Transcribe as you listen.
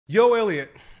Yo, Elliott,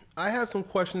 I have some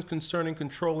questions concerning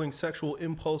controlling sexual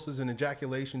impulses and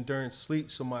ejaculation during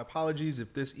sleep, so my apologies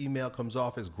if this email comes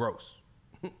off as gross.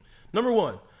 Number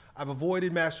one, I've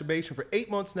avoided masturbation for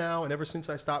 8 months now, and ever since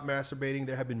I stopped masturbating,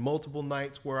 there have been multiple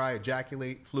nights where I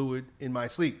ejaculate fluid in my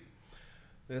sleep.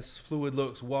 This fluid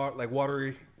looks like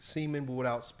watery semen but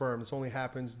without sperm. This only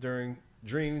happens during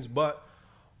dreams, but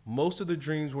most of the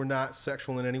dreams were not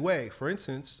sexual in any way. For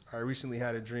instance, I recently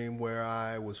had a dream where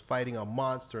I was fighting a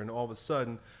monster and all of a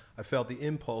sudden I felt the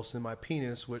impulse in my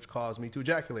penis which caused me to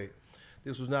ejaculate.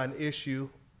 This was not an issue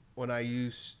when I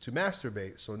used to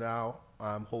masturbate, so now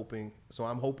I'm hoping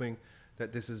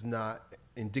that this is not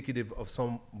indicative of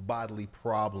some bodily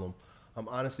problem. I'm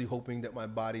honestly hoping that my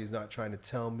body is not trying to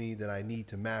tell me that I need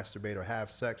to masturbate or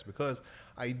have sex, because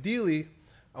ideally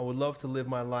I would love to live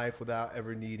my life without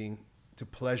ever needing to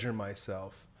pleasure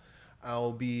myself.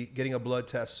 I'll be getting a blood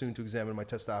test soon to examine my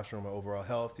testosterone and my overall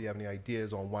health. Do you have any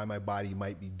ideas on why my body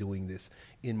might be doing this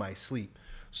in my sleep?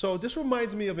 So this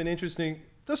reminds me of an interesting,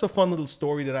 just a fun little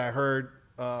story that I heard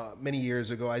many years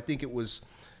ago. I think it was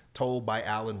told by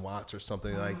Alan Watts or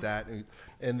something like that.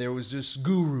 And there was this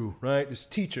guru, right? This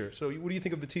teacher. So what do you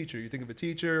think of the teacher? You think of a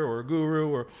teacher or a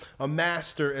guru or a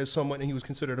master as someone, and he was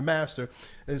considered a master,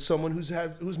 as someone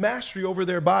who's mastery over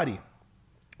their body.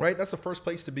 Right? That's the first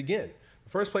place to begin. The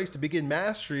first place to begin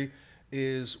mastery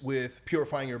is with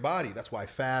purifying your body. That's why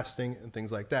fasting and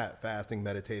things like that, fasting,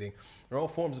 meditating, are all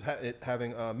forms of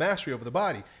having mastery over the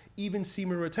body. Even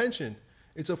semen retention,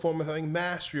 it's a form of having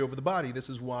mastery over the body.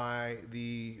 This is why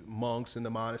the monks in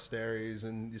the monasteries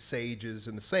and the sages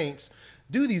and the saints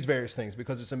do these various things,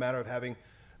 because it's a matter of having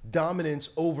dominance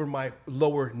over my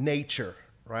lower nature.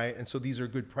 Right? And so these are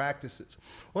good practices.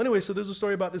 Well, anyway, so there's a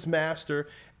story about this master,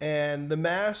 and the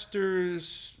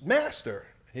master's master,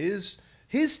 his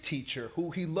teacher,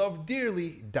 who he loved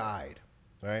dearly, died.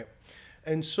 Right?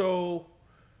 And so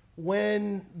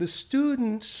when the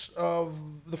students of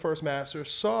the first master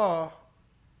saw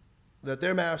that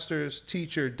their master's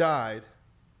teacher died,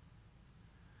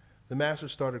 the master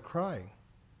started crying.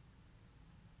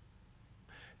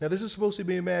 Now, this is supposed to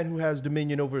be a man who has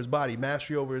dominion over his body,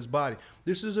 mastery over his body.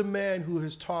 This is a man who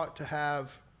is taught to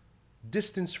have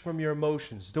distance from your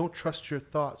emotions. Don't trust your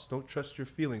thoughts. Don't trust your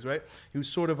feelings, right? He was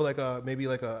sort of like maybe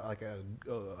like a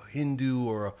Hindu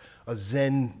or a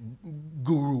Zen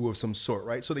guru of some sort,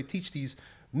 right? So they teach these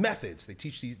methods.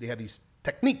 They have these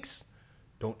techniques.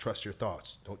 Don't trust your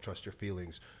thoughts. Don't trust your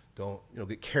feelings. Don't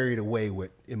get carried away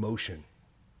with emotion.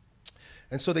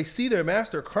 And so they see their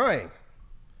master crying.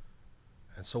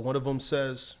 And so one of them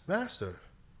says, "Master,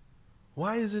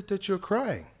 why is it that you're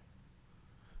crying?"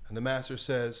 And the master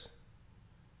says,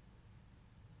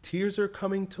 "Tears are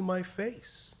coming to my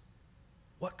face.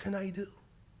 What can I do?"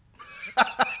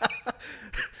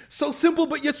 So simple,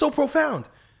 but yet so profound.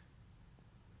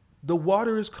 The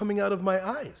water is coming out of my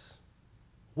eyes.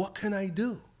 What can I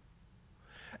do?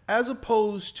 As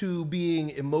opposed to being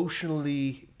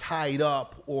emotionally tied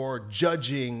up or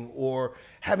judging or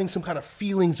having some kind of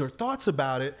feelings or thoughts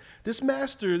about it, this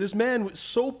man was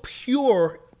so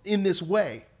pure in this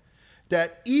way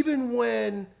that even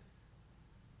when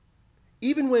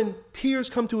tears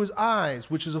come to his eyes,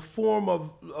 which is a form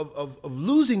of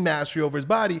losing mastery over his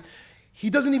body, he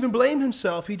doesn't even blame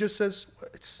himself. He just says,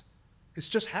 it's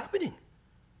just happening.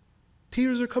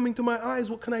 Tears are coming to my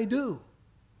eyes. What can I do?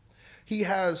 He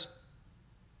has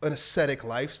an ascetic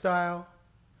lifestyle.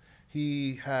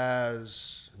 He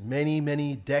has many,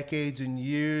 many decades and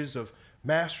years of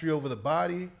mastery over the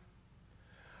body.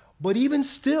 But even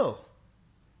still,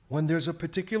 when there's a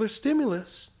particular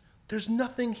stimulus, there's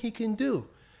nothing he can do.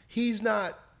 He's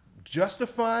not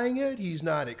justifying it. He's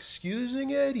not excusing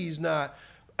it. He's not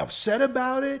upset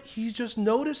about it. He's just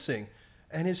noticing.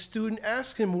 And his student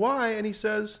asks him why, and he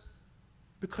says,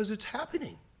 because it's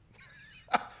happening.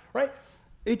 Right?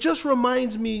 It just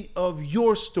reminds me of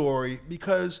your story,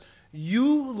 because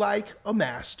you, like a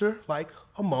master, like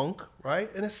a monk,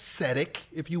 right? An ascetic,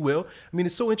 if you will. I mean,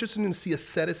 it's so interesting to see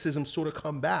asceticism sort of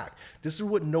come back. This is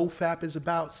what NoFap is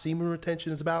about, semen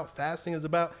retention is about, fasting is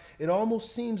about. It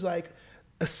almost seems like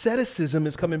asceticism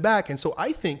is coming back. And so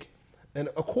I think, and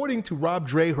according to Rob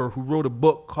Dreher, who wrote a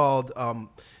book called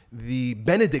The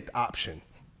Benedict Option,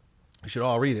 you should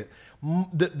all read it.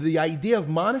 The idea of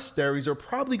monasteries are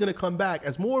probably going to come back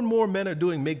as more and more men are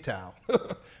doing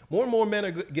MGTOW. More and more men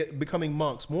are becoming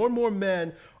monks. More and more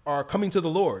men are coming to the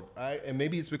Lord. Right? And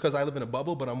maybe it's because I live in a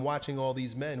bubble, but I'm watching all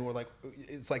these men who are like,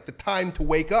 it's like the time to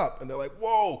wake up. And they're like,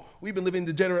 whoa, we've been living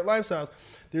degenerate lifestyles.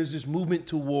 There's this movement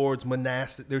towards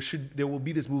monastic. There will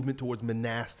be this movement towards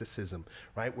monasticism,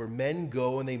 right? Where men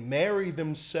go and they marry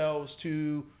themselves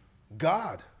to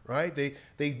God, right?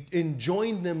 They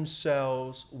enjoin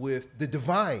themselves with the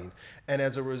divine. And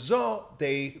as a result,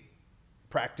 they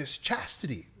practice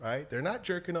chastity, right? They're not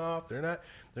jerking off.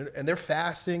 They're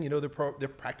fasting. You know, they're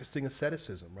practicing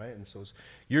asceticism, right? And so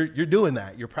you're doing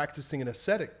that. You're practicing an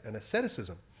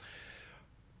asceticism.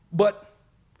 But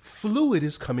fluid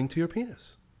is coming to your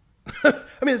penis. I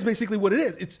mean, it's basically what it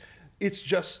is. It's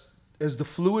just as the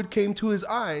fluid came to his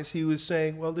eyes, he was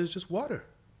saying, well, there's just water.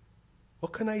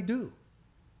 What can I do?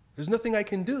 There's nothing I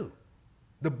can do.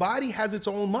 The body has its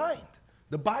own mind.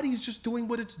 The body's just doing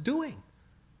what it's doing.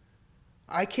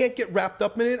 I can't get wrapped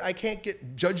up in it. I can't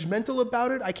get judgmental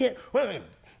about it. I can't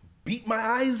beat my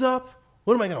eyes up.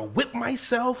 What am I going to whip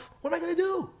myself? What am I going to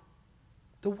do?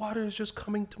 The water is just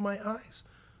coming to my eyes.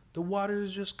 The water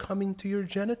is just coming to your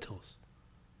genitals.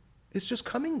 It's just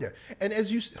coming there. And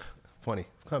as you, funny,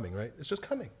 coming, right? It's just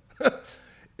coming.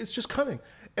 It's just coming.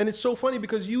 And it's so funny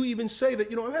because you even say that,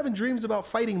 you know, I'm having dreams about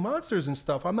fighting monsters and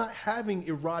stuff. I'm not having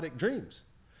erotic dreams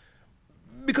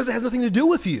because it has nothing to do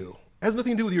with you. It has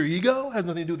nothing to do with your ego, has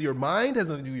nothing to do with your mind, has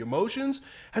nothing to do with your emotions,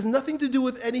 has nothing to do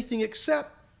with anything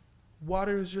except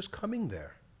water is just coming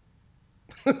there.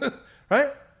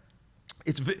 Right?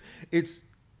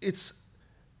 It's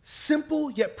simple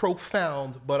yet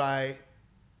profound, but I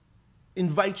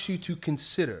invite you to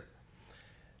consider.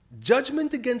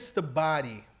 Judgment against the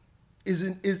body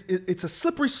it's a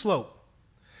slippery slope.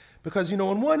 Because, you know,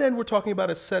 on one end, we're talking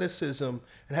about asceticism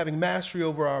and having mastery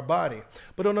over our body.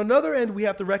 But on another end, we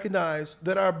have to recognize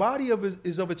that our body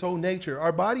is of its own nature.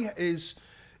 Our body is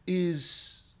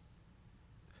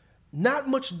not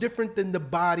much different than the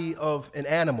body of an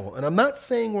animal. And I'm not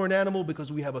saying we're an animal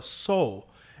because we have a soul.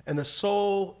 And the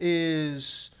soul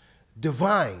is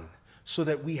divine so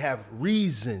that we have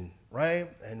reason, right?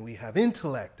 And we have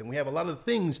intellect. And we have a lot of the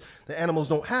things that animals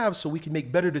don't have so we can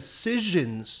make better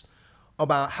decisions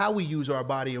about how we use our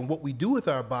body and what we do with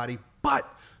our body. But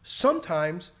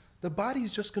sometimes the body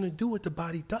is just going to do what the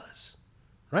body does,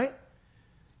 right?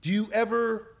 Do you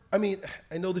ever, I mean,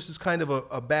 I know this is kind of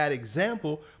a bad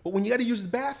example, but when you got to use the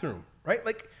bathroom, right?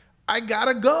 Like, I got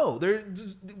to go.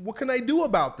 What can I do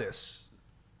about this,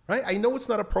 right? I know it's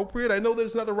not appropriate. I know that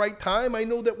it's not the right time. I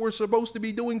know that we're supposed to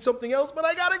be doing something else, but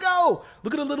I got to go.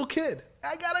 Look at a little kid.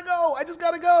 I got to go. I just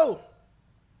got to go.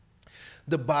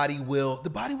 The body will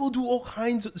do all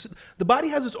kinds of, the body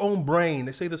has its own brain.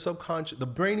 They say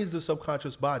the brain is the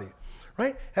subconscious body,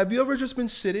 right? Have you ever just been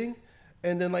sitting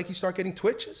and then like you start getting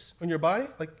twitches on your body?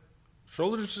 Like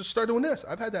shoulders just start doing this.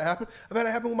 I've had that happen. I've had it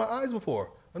happen with my eyes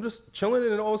before. I'm just chilling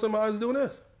and then all of a sudden my eyes are doing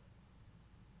this,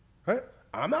 right?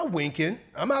 I'm not winking.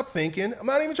 I'm not thinking. I'm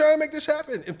not even trying to make this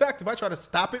happen. In fact, if I try to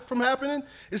stop it from happening,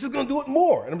 it's just going to do it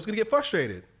more and I'm just going to get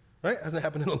frustrated. Right? Hasn't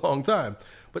happened in a long time.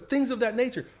 But things of that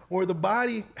nature, where the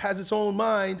body has its own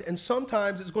mind, and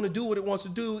sometimes it's going to do what it wants to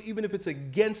do, even if it's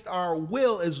against our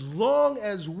will, as long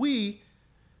as we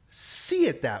see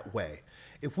it that way.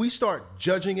 If we start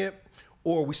judging it,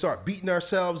 or we start beating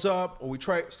ourselves up, or we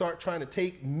start trying to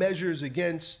take measures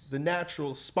against the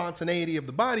natural spontaneity of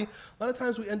the body, a lot of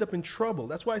times we end up in trouble.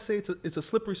 That's why I say it's a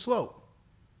slippery slope.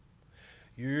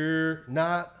 You're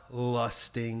not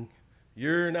lusting.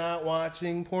 You're not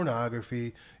watching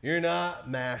pornography. You're not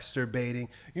masturbating.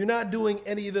 You're not doing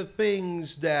any of the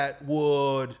things that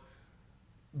would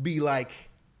be like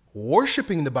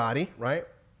worshiping the body, right?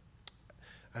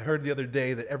 I heard the other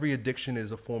day that every addiction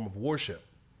is a form of worship.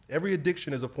 Every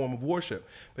addiction is a form of worship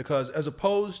because as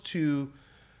opposed to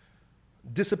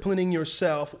disciplining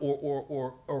yourself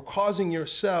or causing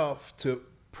yourself to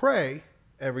pray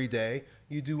every day,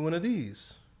 you do one of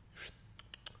these.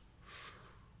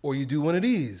 Or you do one of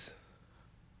these,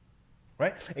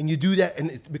 right? And you do that and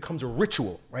it becomes a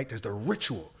ritual, right? There's the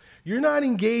ritual. You're not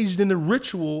engaged in the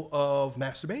ritual of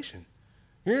masturbation.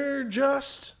 You're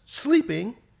just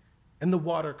sleeping and the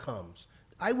water comes.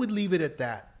 I would leave it at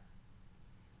that.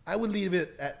 I would leave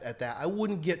it at that. I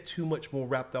wouldn't get too much more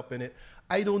wrapped up in it.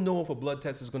 I don't know if a blood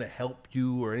test is going to help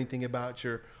you or anything about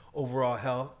your overall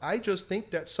health. I just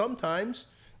think that sometimes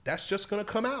that's just going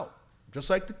to come out. Just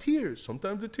like the tears.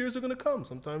 Sometimes the tears are going to come.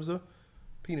 Sometimes the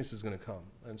penis is going to come.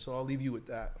 And so I'll leave you with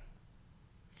that.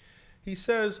 He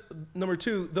says, number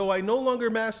 2, though I no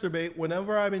longer masturbate,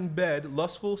 whenever I'm in bed,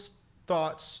 lustful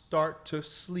thoughts start to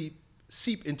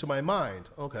seep into my mind.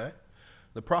 Okay.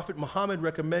 The Prophet Muhammad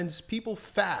recommends people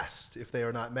fast if they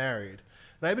are not married.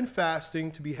 And I've been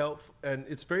fasting to be helpful, and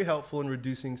it's very helpful in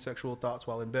reducing sexual thoughts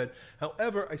while in bed.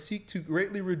 However, I seek to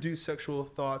greatly reduce sexual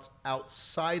thoughts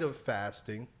outside of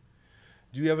fasting.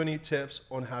 Do you have any tips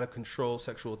on how to control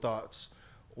sexual thoughts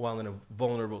while in a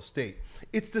vulnerable state?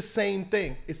 It's the same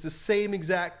thing. It's the same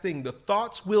exact thing. The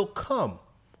thoughts will come.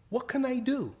 What can I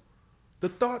do? The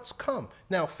thoughts come.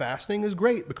 Now, fasting is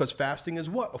great because fasting is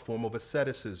what? A form of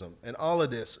asceticism. And all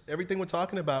of this, everything we're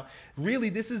talking about, really,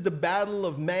 this is the battle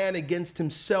of man against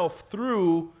himself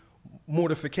through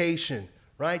mortification,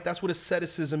 right? That's what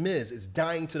asceticism is. It's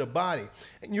dying to the body.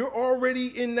 And you're already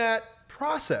in that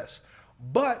process.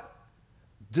 But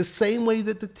the same way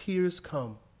that the tears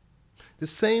come, the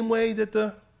same way that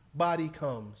the body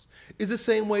comes, is the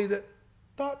same way that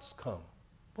thoughts come.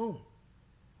 Boom.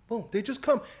 Boom. They just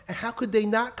come. And how could they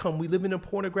not come? We live in a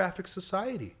pornographic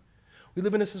society. We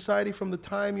live in a society from the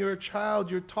time you're a child,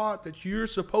 you're taught that you're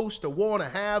supposed to want to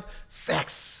have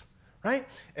sex, right?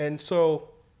 And so,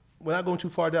 without going too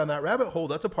far down that rabbit hole,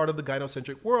 that's a part of the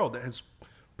gynocentric world that has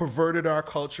perverted our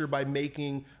culture by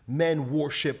making men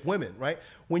worship women, right?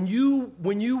 When you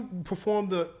perform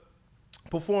the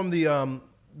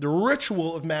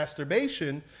ritual of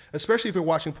masturbation, especially if you're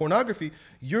watching pornography,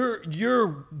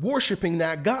 you're worshiping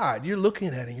that God. You're looking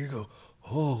at it and you go,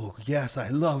 oh yes, I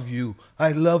love you.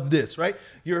 I love this, right?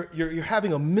 You're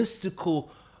having a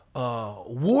mystical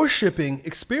worshiping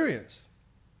experience.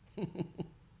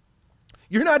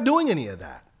 You're not doing any of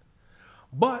that.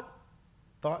 But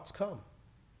thoughts come.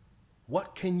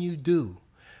 What can you do?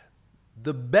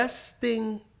 The best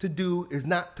thing to do is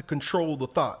not to control the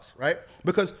thoughts, right?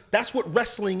 Because that's what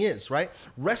wrestling is, right?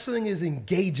 Wrestling is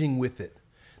engaging with it.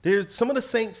 There's some of the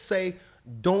saints say,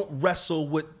 don't wrestle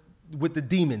with the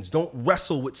demons. Don't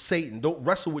wrestle with Satan. Don't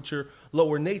wrestle with your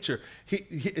lower nature.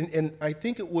 And I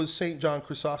think it was St. John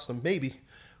Chrysostom, maybe,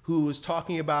 who was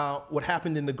talking about what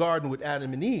happened in the garden with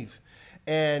Adam and Eve.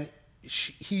 And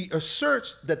he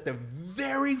asserts that the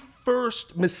very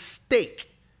first mistake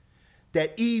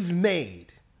that Eve made,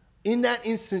 in that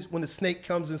instance when the snake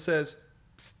comes and says,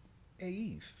 hey,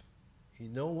 Eve, you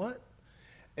know what?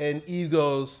 And Eve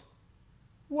goes,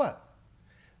 what?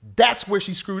 That's where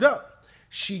she screwed up.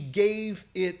 She gave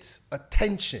it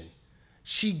attention.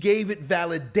 She gave it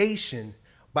validation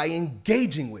by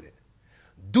engaging with it.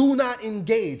 Do not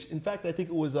engage. In fact, I think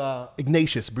it was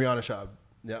Ignatius Brianashab,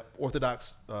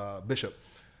 Orthodox bishop,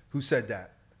 who said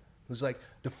that. It was like,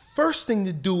 the first thing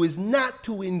to do is not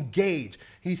to engage.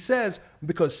 He says,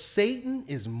 because Satan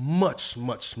is much,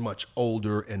 much, much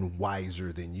older and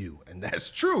wiser than you. And that's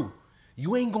true.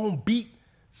 You ain't going to beat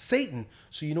Satan.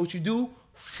 So you know what you do?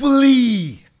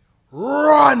 Flee.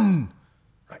 Run.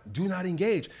 Right? Do not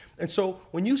engage. And so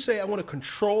when you say, I want to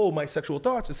control my sexual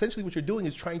thoughts, essentially what you're doing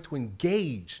is trying to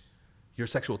engage your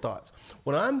sexual thoughts.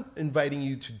 What I'm inviting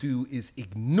you to do is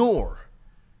ignore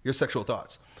your sexual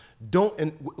thoughts.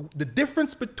 The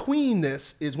difference between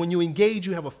this is when you engage,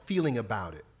 you have a feeling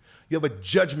about it. You have a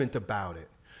judgment about it.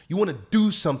 You want to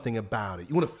do something about it.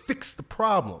 You want to fix the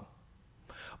problem.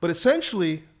 But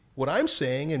essentially, what I'm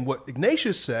saying and what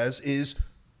Ignatius says is,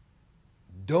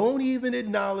 don't even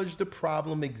acknowledge the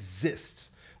problem exists.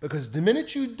 Because the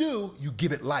minute you do, you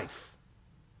give it life.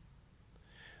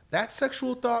 That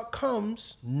sexual thought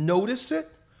comes, notice it,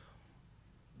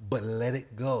 but let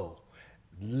it go.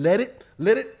 Let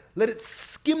it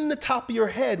skim the top of your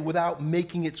head without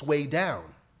making its way down.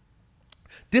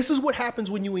 This is what happens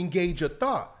when you engage a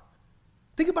thought.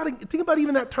 Think about it. Think about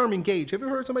even that term engage. Have you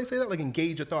ever heard somebody say that? Like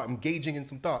engage a thought, engaging in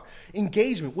some thought.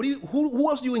 Engagement. Who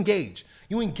else do you engage?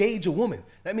 You engage a woman.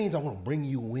 That means I'm going to bring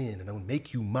you in and I'm going to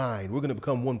make you mine. We're going to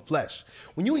become one flesh.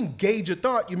 When you engage a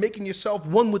thought, you're making yourself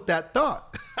one with that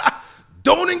thought.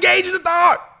 Don't engage the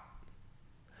thought.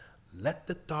 Let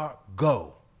the thought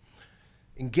go.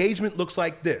 Engagement looks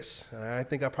like this. I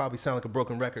think I probably sound like a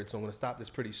broken record, so I'm going to stop this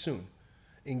pretty soon.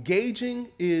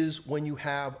 Engaging is when you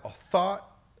have a thought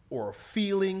or a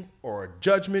feeling or a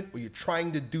judgment or you're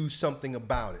trying to do something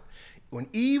about it.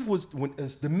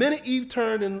 The minute Eve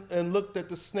turned and looked at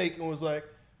the snake and was like,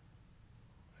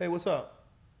 hey, what's up?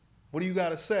 What do you got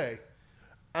to say?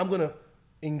 I'm going to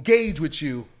engage with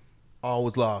you. All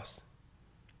was lost.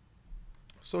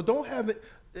 So don't have it.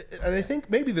 And I think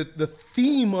maybe the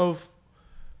theme of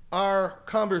our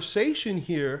conversation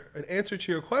here, an answer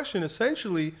to your question,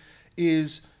 essentially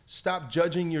is stop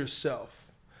judging yourself.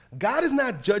 God is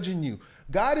not judging you.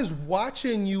 God is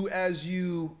watching you as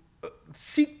you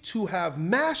seek to have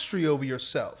mastery over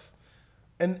yourself.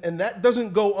 And that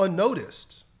doesn't go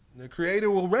unnoticed. The Creator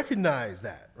will recognize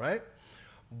that, right?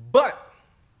 But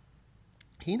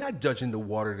He's not judging the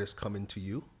water that's coming to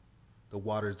you, the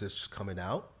water that's just coming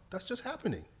out. That's just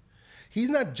happening. He's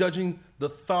not judging the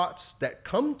thoughts that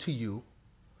come to you,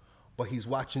 but He's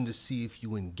watching to see if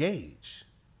you engage.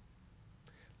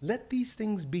 Let these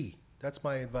things be. That's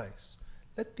my advice.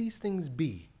 Let these things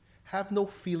be. Have no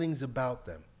feelings about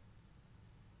them.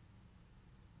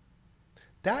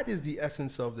 That is the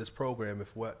essence of this program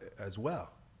as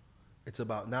well. It's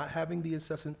about not having the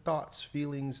incessant thoughts,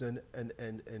 feelings, and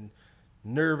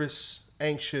nervous,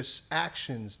 anxious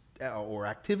actions or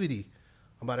activity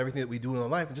about everything that we do in our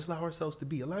life, and just allow ourselves to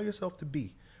be. Allow yourself to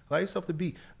be. Allow yourself to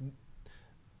be.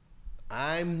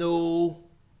 I'm no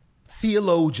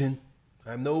theologian.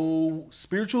 I'm no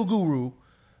spiritual guru,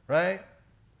 right?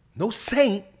 No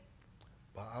saint.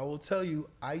 But I will tell you,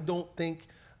 I don't think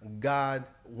God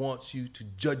wants you to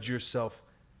judge yourself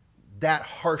that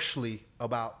harshly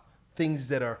about things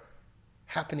that are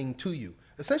happening to you.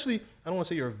 Essentially, I don't want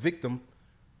to say you're a victim,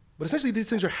 but essentially these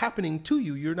things are happening to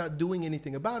you. You're not doing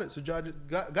anything about it. So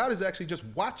God is actually just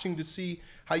watching to see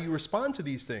how you respond to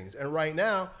these things. And right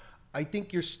now, I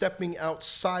think you're stepping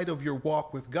outside of your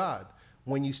walk with God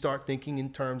when you start thinking in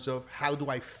terms of, how do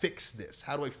I fix this?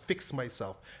 How do I fix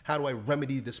myself? How do I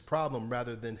remedy this problem,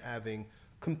 rather than having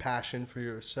compassion for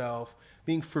yourself,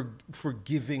 being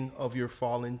forgiving of your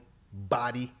fallen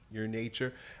body, your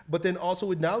nature, but then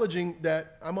also acknowledging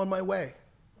that I'm on my way.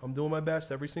 I'm doing my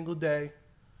best every single day,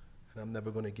 and I'm never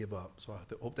going to give up. So I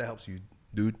hope that helps you,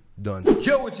 dude. Done.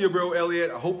 Yo, it's your bro, Elliott.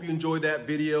 I hope you enjoyed that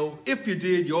video. If you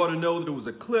did, you ought to know that it was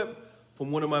a clip from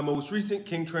one of my most recent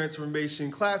King Transformation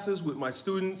classes with my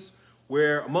students,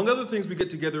 where, among other things, we get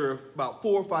together about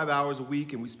 4 or 5 hours a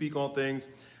week, and we speak on things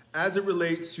as it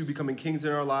relates to becoming kings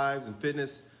in our lives in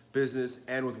fitness, business,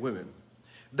 and with women.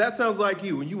 If that sounds like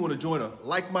you, and you want to join a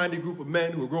like-minded group of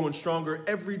men who are growing stronger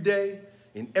every day,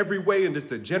 in every way in this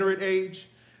degenerate age,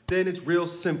 then it's real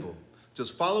simple.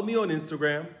 Just follow me on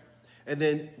Instagram, and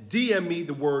then DM me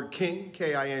the word King,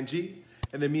 K-I-N-G,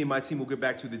 and then me and my team will get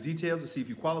back to the details to see if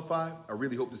you qualify. I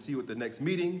really hope to see you at the next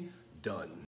meeting. Done.